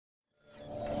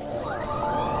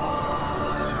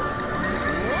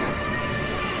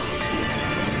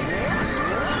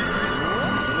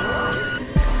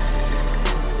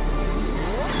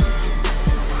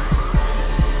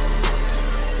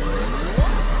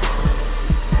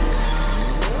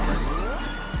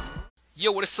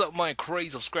Yo, what is up, my crazy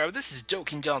subscriber? This is Joe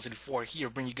King Johnson 4 here,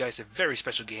 bringing you guys a very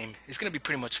special game. It's gonna be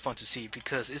pretty much fun to see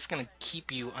because it's gonna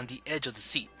keep you on the edge of the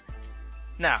seat.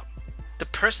 Now, the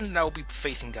person that I will be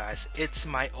facing, guys, it's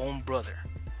my own brother,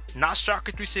 not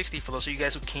Striker360. For those of you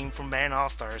guys who came from Madden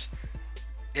Allstars,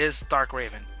 is Dark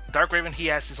Raven. Dark Raven, he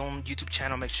has his own YouTube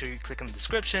channel. Make sure you click on the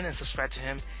description and subscribe to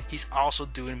him. He's also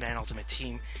doing Madden Ultimate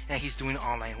Team, and he's doing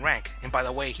online rank. And by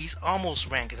the way, he's almost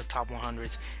ranked in the top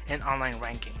 100s in online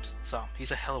rank games. So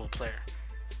he's a hell of a player.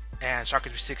 And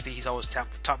Striker360, he's always top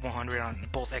 100 on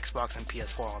both Xbox and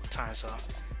PS4 all the time. So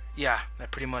yeah, I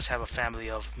pretty much have a family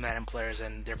of Madden players,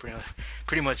 and they're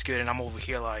pretty much good. And I'm over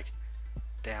here like,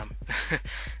 damn.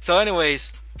 So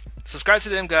anyways, subscribe to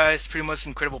them, guys. Pretty much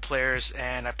incredible players,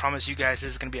 and I promise you guys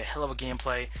this is going to be a hell of a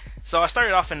gameplay. So I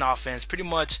started off in offense, pretty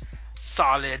much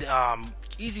solid,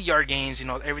 easy yard games. You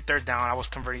know, every third down I was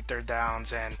converting third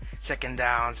downs and second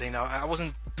downs. You know, I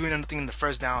wasn't doing anything in the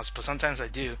first downs, but sometimes I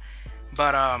do.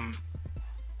 But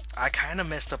I kind of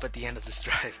messed up at the end of this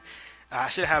drive. I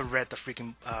should have read the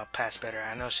freaking pass better.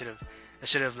 I know I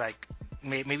should have like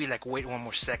maybe like wait one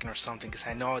more second or something, because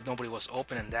I know nobody was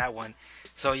open in that one.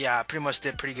 So yeah, I pretty much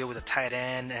did pretty good with the tight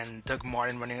end and Doug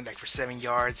Martin running like for 7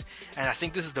 yards. And I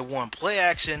think this is the one play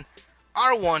action.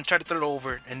 R1 tried to throw it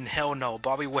over, and hell no,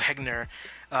 Bobby Wagner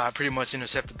pretty much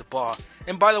intercepted the ball.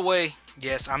 And by the way,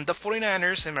 yes, I'm the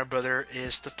 49ers, and my brother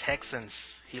is the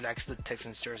Texans. He likes the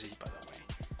Texans jersey, by the way.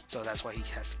 So that's why he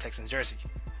has the Texans jersey.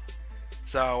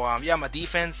 So yeah, my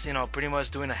defense, you know, pretty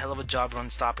much doing a hell of a job run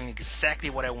stopping exactly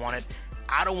what I wanted.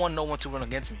 I don't want no one to run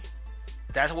against me.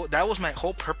 That was my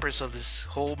whole purpose of this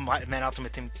whole Man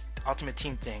Ultimate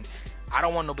Team thing. I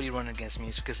don't want nobody running against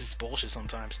me, because it's bullshit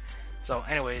sometimes. So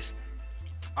anyways,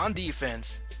 on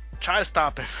defense, try to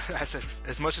stop him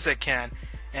as much as I can,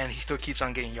 and he still keeps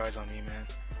on getting yards on me, man.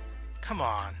 Come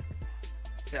on.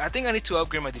 I think I need to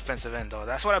upgrade my defensive end, though.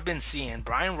 That's what I've been seeing.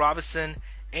 Brian Robinson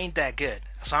ain't that good.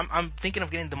 So I'm thinking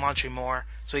of getting DeMontre Moore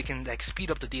so he can like speed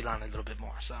up the D-line a little bit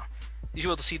more. So you should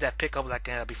be able to see that pickup like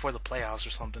before the playoffs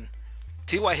or something.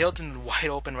 T.Y. Hilton wide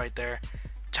open right there.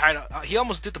 He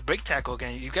almost did the break tackle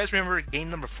again. You guys remember game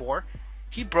number 4?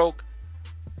 He broke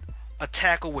a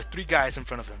tackle with 3 guys in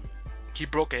front of him. He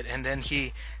broke it, and then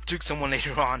he took someone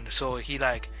later on. So he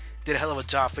like did a hell of a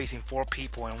job facing 4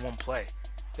 people in one play.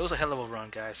 It was a hell of a run,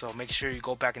 guys. So make sure you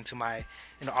go back into my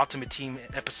Ultimate Team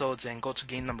episodes and go to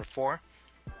game number 4.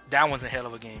 That one's a hell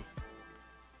of a game.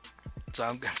 So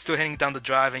I'm still heading down the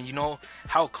drive, and you know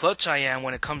how clutch I am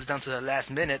when it comes down to the last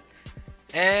minute.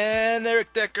 And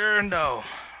Eric Decker, no,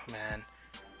 man,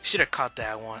 should have caught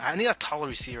that one. I need a taller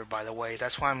receiver, by the way.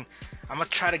 That's why I'm gonna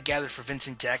try to gather for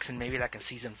Vincent Jackson, maybe like in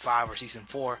season 5 or season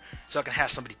 4, so I can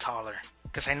have somebody taller.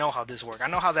 Because I know how this works. I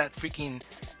know how that freaking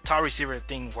tall receiver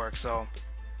thing works. So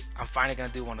I'm finally gonna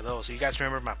do one of those. So you guys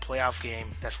remember my playoff game?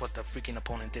 That's what the freaking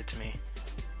opponent did to me.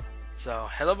 So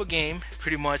hell of a game,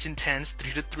 pretty much intense,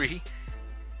 3-3.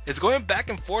 It's going back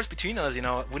and forth between us. You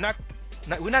know, we're not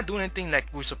doing anything like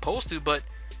we're supposed to, but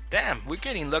damn, we're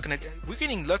getting luck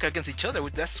against each other.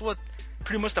 That's what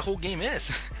pretty much the whole game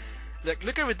is. Like,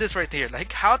 look at this right here.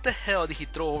 Like, how the hell did he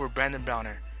throw over Brandon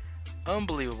Browner?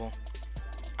 Unbelievable.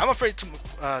 I'm afraid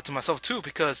to myself too,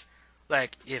 because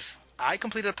like if I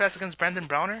completed a pass against Brandon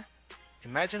Browner,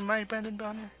 imagine my Brandon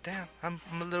Browner. Damn, I'm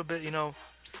a little bit, you know,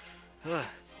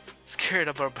 scared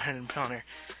about Brandon Browner.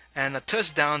 And a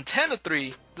touchdown,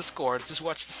 10-3. The score. Just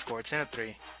watch the score,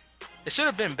 10-3. It should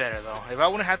have been better though. If I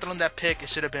wouldn't have thrown that pick, it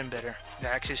should have been better. It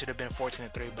actually should have been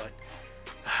 14-3, but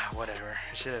whatever.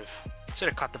 It should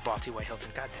have caught the ball. T.Y.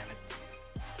 Hilton. God damn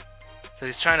it. So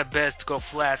he's trying to best to go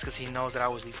flats, because he knows that I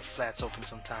always leave the flats open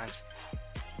sometimes.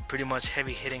 Pretty much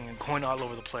heavy hitting and going all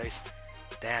over the place.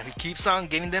 Damn, he keeps on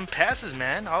getting them passes,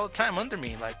 man, all the time under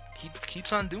me. Like, he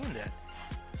keeps on doing that.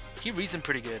 He reads them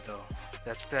pretty good though.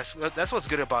 That's what's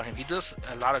good about him. He does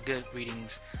a lot of good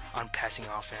readings on passing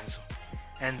offense.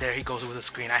 And there he goes with a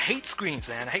screen. I hate screens,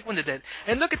 man. I hate when they're dead.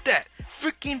 And look at that.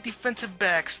 Freaking defensive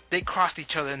backs. They crossed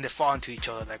each other and they fall into each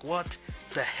other. Like, what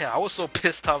the hell? I was so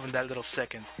pissed off in that little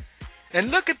second. And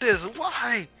look at this.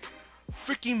 Why?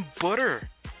 Freaking butter.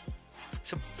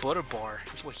 It's a butter bar.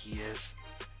 That's what he is.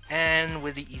 And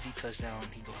with the easy touchdown,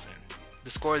 he goes in.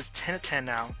 The score is 10-10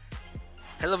 now.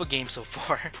 Hell of a game so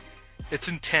far. It's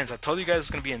intense. I told you guys it's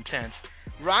going to be intense.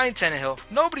 Ryan Tannehill,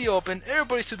 nobody open,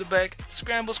 everybody's to the back,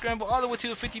 scramble, all the way to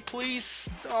the 50, please.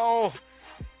 Oh,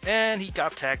 and he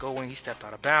got tackled when he stepped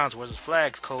out of bounds. Where's the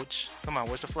flags, coach? Come on,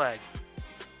 where's the flag?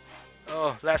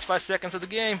 Oh, last 5 seconds of the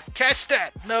game. Catch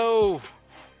that! No!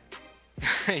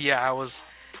 Yeah, I was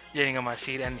getting on my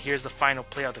seat, and here's the final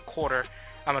play of the quarter.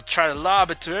 I'm gonna try to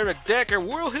lob it to Eric Decker.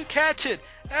 Will he catch it?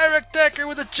 Eric Decker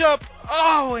with a jump.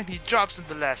 Oh, and he drops in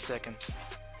the last second.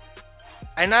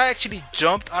 And I actually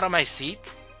jumped out of my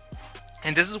seat.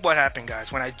 And this is what happened,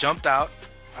 guys. When I jumped out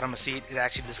of my seat, it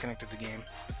actually disconnected the game.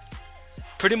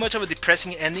 Pretty much of a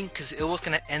depressing ending because it was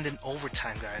gonna end in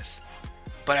overtime, guys.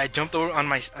 But I jumped over on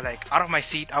my out of my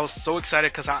seat. I was so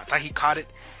excited because I thought he caught it,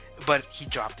 but he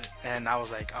dropped it, and I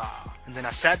was like, ah. And then I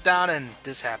sat down, and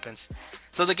this happens.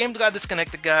 So the game got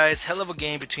disconnected, guys. Hell of a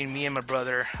game between me and my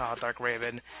brother, Dark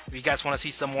Raven. If you guys want to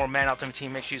see some more Madden Ultimate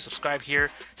Team, make sure you subscribe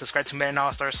here. Subscribe to Madden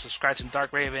Allstars. Subscribe to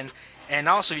Dark Raven. And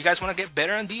also, if you guys want to get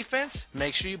better on defense,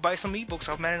 make sure you buy some ebooks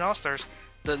of Madden Allstars.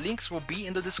 The links will be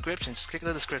in the description. Just click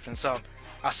the description. So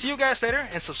I'll see you guys later,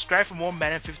 and subscribe for more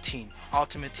Madden 15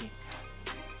 Ultimate Team.